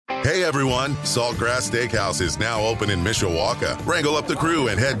Hey everyone, Saltgrass Steakhouse is now open in Mishawaka. Wrangle up the crew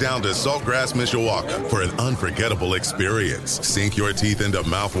and head down to Saltgrass Mishawaka for an unforgettable experience. Sink your teeth into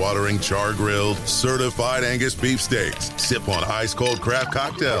mouth-watering char-grilled, certified Angus beef steaks. Sip on ice-cold craft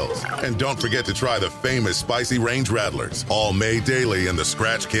cocktails. And don't forget to try the famous spicy range rattlers, all made daily in the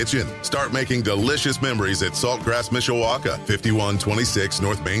Scratch Kitchen. Start making delicious memories at Saltgrass Mishawaka, 5126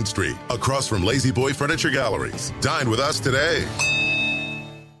 North Main Street, across from Lazy Boy Furniture Galleries. Dine with us today.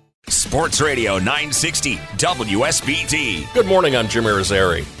 Sports Radio 960 WSBT. Good morning, I'm Jim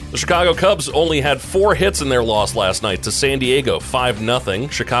Irizarry. The Chicago Cubs only had 4 hits in their loss last night to San Diego,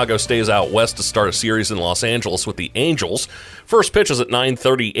 5-0. Chicago stays out west to start a series in Los Angeles with the Angels. First pitch is at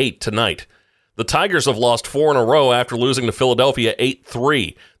 9:38 tonight. The Tigers have lost 4 in a row after losing to Philadelphia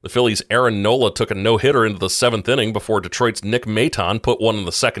 8-3. The Phillies' Aaron Nola took a no-hitter into the 7th inning before Detroit's Nick Maton put one on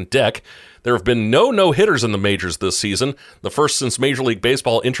the second deck. There have been no no-hitters in the majors this season, the first since Major League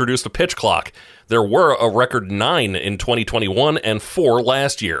Baseball introduced a pitch clock. There were a record 9 in 2021 and 4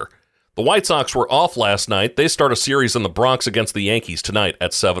 last year. The White Sox were off last night. They start a series in the Bronx against the Yankees tonight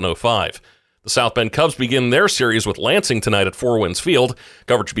at 7:05. The South Bend Cubs begin their series with Lansing tonight at Four Winds Field.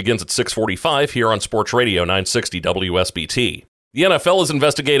 Coverage begins at 6:45 here on Sports Radio 960 WSBT. The NFL is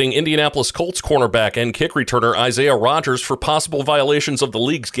investigating Indianapolis Colts cornerback and kick returner Isaiah Rodgers for possible violations of the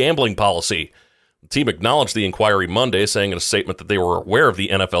league's gambling policy. The team acknowledged the inquiry Monday, saying in a statement that they were aware of the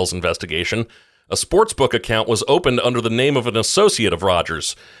NFL's investigation. A sportsbook account was opened under the name of an associate of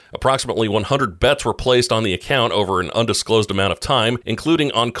Rodgers. Approximately 100 bets were placed on the account over an undisclosed amount of time,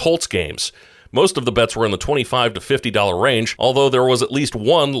 including on Colts games. Most of the bets were in the $25 to $50 range, although there was at least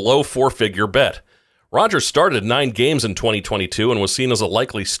one low 4-figure bet. Rodgers started 9 games in 2022 and was seen as a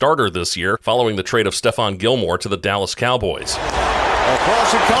likely starter this year, following the trade of Stephon Gilmore to the Dallas Cowboys.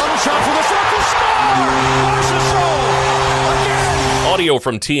 Across it comes, shot for the circle, score! Audio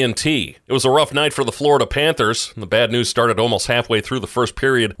from TNT. It was a rough night for the Florida Panthers. The bad news started almost halfway through the first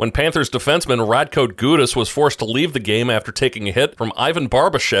period when Panthers defenseman Radko Gudas was forced to leave the game after taking a hit from Ivan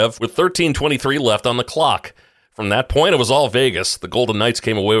Barbashev with 13:23 left on the clock. From that point, it was all Vegas. The Golden Knights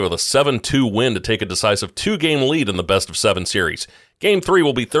came away with a 7-2 win to take a decisive 2-game lead in the best-of-7 series. Game 3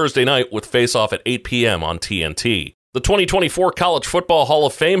 will be Thursday night with face-off at 8 p.m. on TNT. The 2024 College Football Hall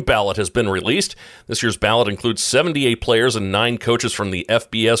of Fame ballot has been released. This year's ballot includes 78 players and 9 coaches from the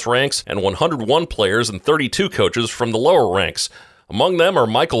FBS ranks and 101 players and 32 coaches from the lower ranks. Among them are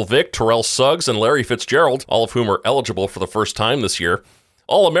Michael Vick, Terrell Suggs, and Larry Fitzgerald, all of whom are eligible for the first time this year.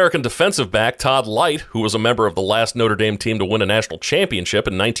 All-American defensive back Todd Light, who was a member of the last Notre Dame team to win a national championship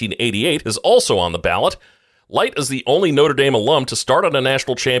in 1988, is also on the ballot. Light is the only Notre Dame alum to start on a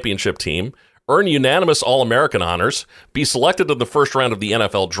national championship team, earn unanimous All-American honors, be selected in the first round of the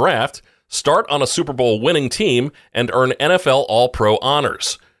NFL Draft, start on a Super Bowl winning team, and earn NFL All-Pro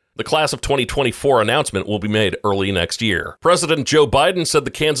honors. The class of 2024 announcement will be made early next year. President Joe Biden said the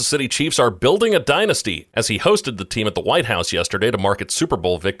Kansas City Chiefs are building a dynasty as he hosted the team at the White House yesterday to mark its Super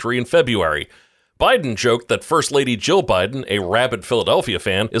Bowl victory in February. Biden joked that First Lady Jill Biden, a rabid Philadelphia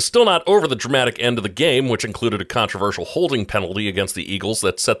fan, is still not over the dramatic end of the game, which included a controversial holding penalty against the Eagles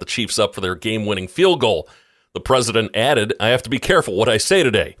that set the Chiefs up for their game-winning field goal. The president added, "I have to be careful what I say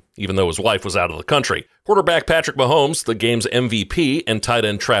today," even though his wife was out of the country. Quarterback Patrick Mahomes, the game's MVP, and tight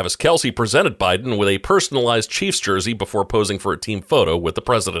end Travis Kelce presented Biden with a personalized Chiefs jersey before posing for a team photo with the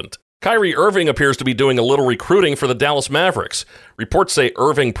president. Kyrie Irving appears to be doing a little recruiting for the Dallas Mavericks. Reports say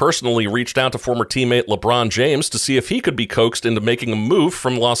Irving personally reached out to former teammate LeBron James to see if he could be coaxed into making a move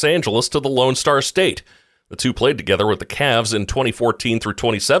from Los Angeles to the Lone Star State. The two played together with the Cavs in 2014 through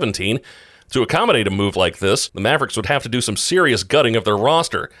 2017. To accommodate a move like this, the Mavericks would have to do some serious gutting of their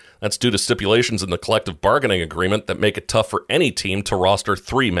roster. That's due to stipulations in the collective bargaining agreement that make it tough for any team to roster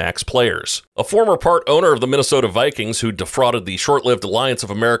 3 max players. A former part owner of the Minnesota Vikings who defrauded the short-lived Alliance of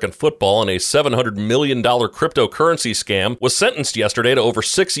American Football in a $700 million cryptocurrency scam was sentenced yesterday to over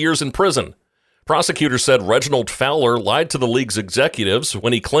 6 years in prison. Prosecutors said Reginald Fowler lied to the league's executives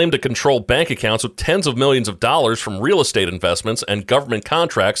when he claimed to control bank accounts with tens of millions of dollars from real estate investments and government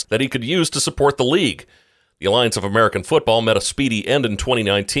contracts that he could use to support the league. The Alliance of American Football met a speedy end in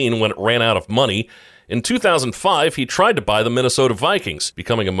 2019 when it ran out of money. In 2005, he tried to buy the Minnesota Vikings,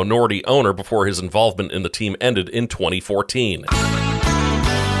 becoming a minority owner before his involvement in the team ended in 2014.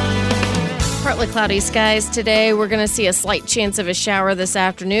 Partly cloudy skies today. We're going to see a slight chance of a shower this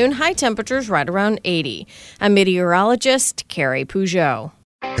afternoon. High temperatures right around 80. I'm meteorologist Carrie Peugeot.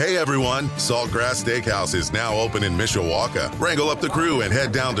 Hey everyone, Saltgrass Steakhouse is now open in Mishawaka. Wrangle up the crew and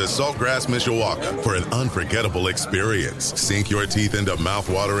head down to Saltgrass Mishawaka for an unforgettable experience. Sink your teeth into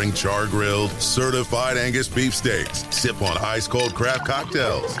mouth-watering char-grilled, certified Angus beef steaks. Sip on ice-cold craft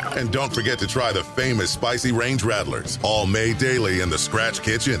cocktails. And don't forget to try the famous spicy range rattlers, all made daily in the Scratch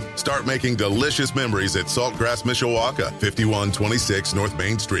Kitchen. Start making delicious memories at Saltgrass Mishawaka, 5126 North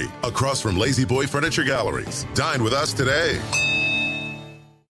Main Street, across from Lazy Boy Furniture Galleries. Dine with us today.